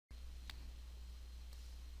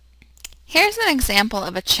Here's an example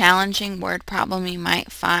of a challenging word problem you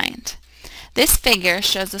might find. This figure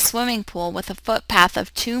shows a swimming pool with a footpath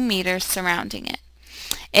of 2 meters surrounding it.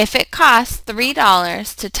 If it costs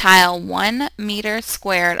 $3 to tile 1 meter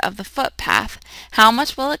squared of the footpath, how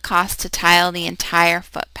much will it cost to tile the entire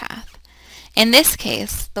footpath? In this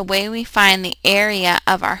case, the way we find the area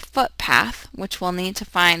of our footpath, which we'll need to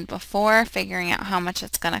find before figuring out how much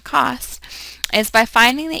it's going to cost, is by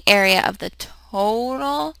finding the area of the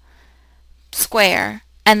total square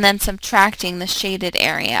and then subtracting the shaded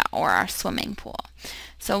area, or our swimming pool.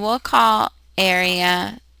 So we'll call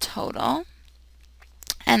area total,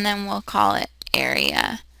 and then we'll call it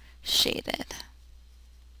area shaded.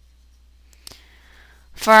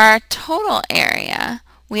 For our total area,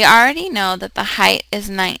 we already know that the height is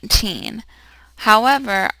 19.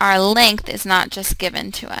 However, our length is not just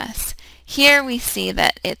given to us. Here we see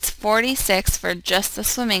that it's 46 for just the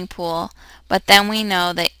swimming pool, but then we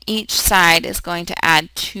know that each side is going to add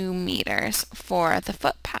 2 meters for the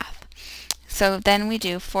footpath. So then we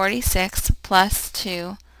do 46 plus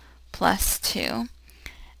 2 plus 2,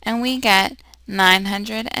 and we get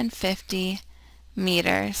 950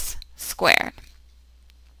 meters squared.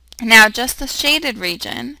 Now just the shaded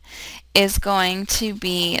region is going to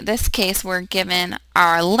be, in this case we're given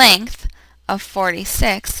our length of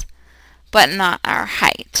 46, but not our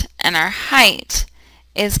height. And our height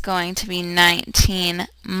is going to be 19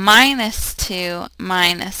 minus 2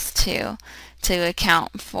 minus 2 to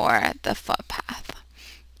account for the footpath.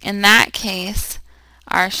 In that case,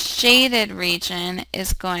 our shaded region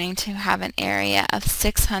is going to have an area of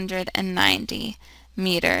 690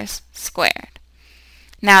 meters squared.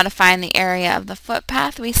 Now to find the area of the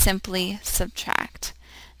footpath, we simply subtract.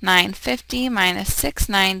 950 minus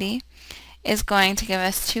 690 is going to give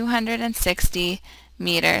us 260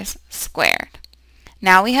 meters squared.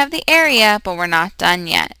 Now we have the area, but we're not done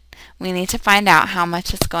yet. We need to find out how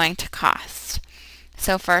much it's going to cost.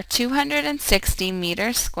 So for 260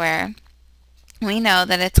 meters squared, we know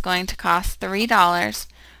that it's going to cost $3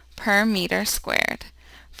 per meter squared,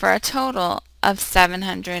 for a total of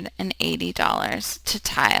 $780 to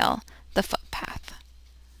tile